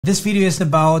This video is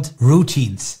about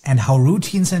routines and how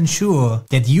routines ensure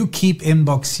that you keep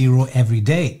inbox zero every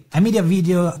day. I made a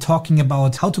video talking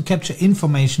about how to capture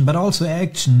information but also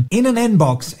action in an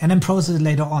inbox and then process it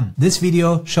later on. This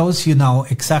video shows you now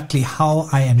exactly how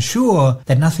I ensure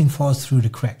that nothing falls through the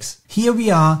cracks. Here we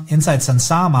are inside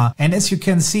Sansama, and as you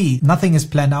can see, nothing is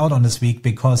planned out on this week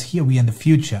because here we are in the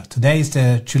future. Today is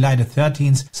the July the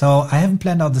 13th, so I haven't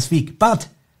planned out this week, but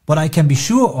what I can be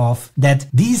sure of that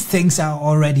these things are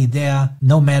already there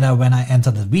no matter when I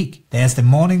enter the week. There's the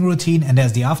morning routine and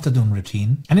there's the afternoon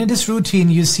routine. And in this routine,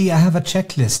 you see I have a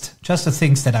checklist, just the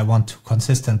things that I want to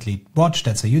consistently watch.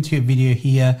 That's a YouTube video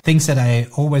here. Things that I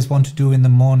always want to do in the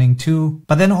morning too.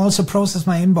 But then also process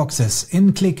my inboxes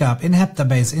in ClickUp, in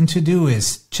heptabase, in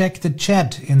todoist. Check the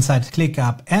chat inside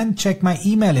ClickUp and check my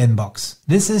email inbox.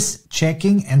 This is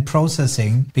checking and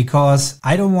processing because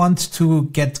I don't want to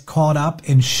get caught up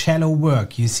in shallow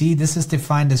work. You see, this is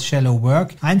defined as shallow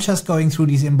work. I'm just going through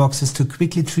these inboxes to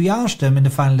quickly triage them in the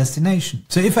final destination.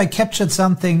 So if I captured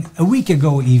something a week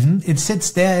ago even, it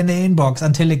sits there in the inbox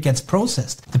until it gets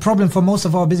processed. The problem for most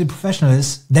of our busy professionals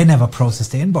is they never process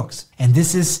the inbox. And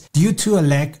this is due to a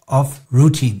lack of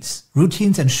routines.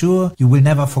 Routines ensure you will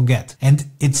never forget. And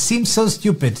it seems so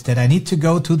stupid that I need to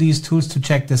go to these tools to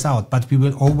check this out, but we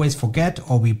will always forget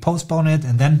or we postpone it,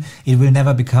 and then it will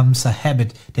never become a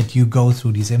habit that you go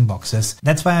through these inboxes.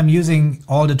 That's why I'm using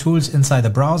all the tools inside the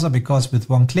browser, because with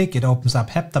one click it opens up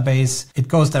heptabase, it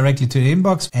goes directly to the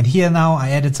inbox, and here now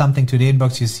I added something to the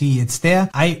inbox. You see it's there.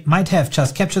 I might have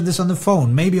just captured this on the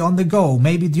phone, maybe on the go,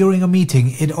 maybe during a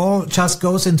meeting. It all just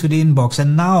goes into the inbox,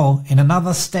 and now in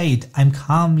another state I'm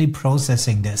calmly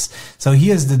processing this. So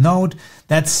here's the note.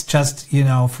 That's just,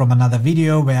 from another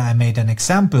video where I made an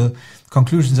example.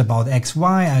 Conclusions about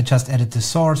XY. I just added the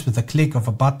source with a click of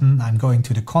a button. I'm going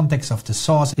to the context of the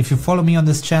source. If you follow me on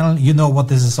this channel, you know what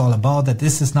this is all about, that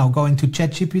this is now going to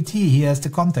ChatGPT. Here's the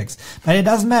context. But it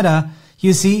doesn't matter.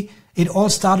 You see, it all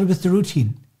started with the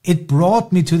routine. It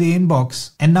brought me to the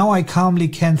inbox, and now I calmly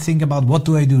can think about what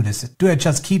do I do this? Do I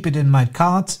just keep it in my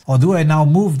cards, or do I now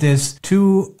move this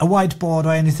to a whiteboard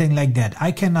or anything like that?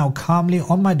 I can now calmly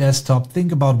on my desktop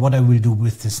think about what I will do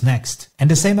with this next. And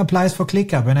the same applies for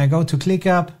ClickUp. When I go to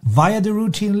ClickUp via the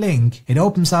routine link, it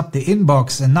opens up the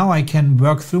inbox, and now I can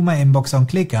work through my inbox on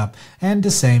ClickUp. And the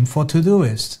same for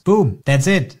Todoist. Boom, that's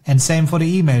it. And same for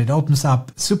the email. It opens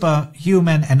up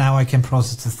superhuman, and now I can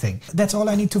process the thing. That's all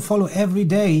I need to follow every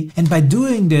day. And by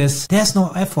doing this, there's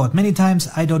no effort. Many times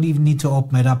I don't even need to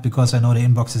open it up because I know the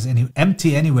inbox is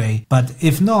empty anyway. But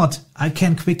if not, I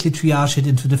can quickly triage it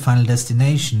into the final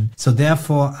destination. So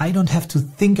therefore, I don't have to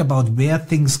think about where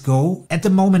things go at the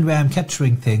moment where I'm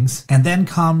capturing things, and then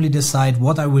calmly decide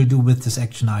what I will do with this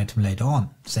action item later on.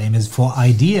 Same as for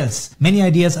ideas. Many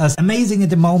ideas are amazing at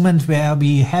the moment where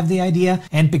we have the idea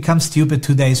and become stupid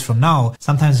 2 days from now.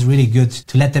 Sometimes it's really good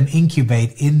to let them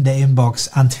incubate in the inbox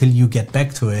until you get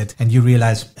back to it and you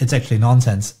realize it's actually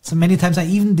nonsense. So many times I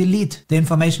even delete the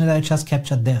information that I just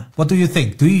captured there. What do you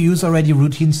think? Do you use already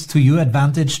routines to your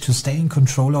advantage to stay in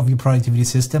control of your productivity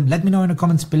system? Let me know in the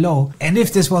comments below. And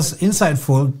if this was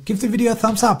insightful, give the video a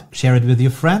thumbs up, share it with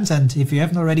your friends, and if you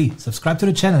haven't already, subscribe to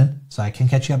the channel so I can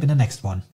catch you up in the next one.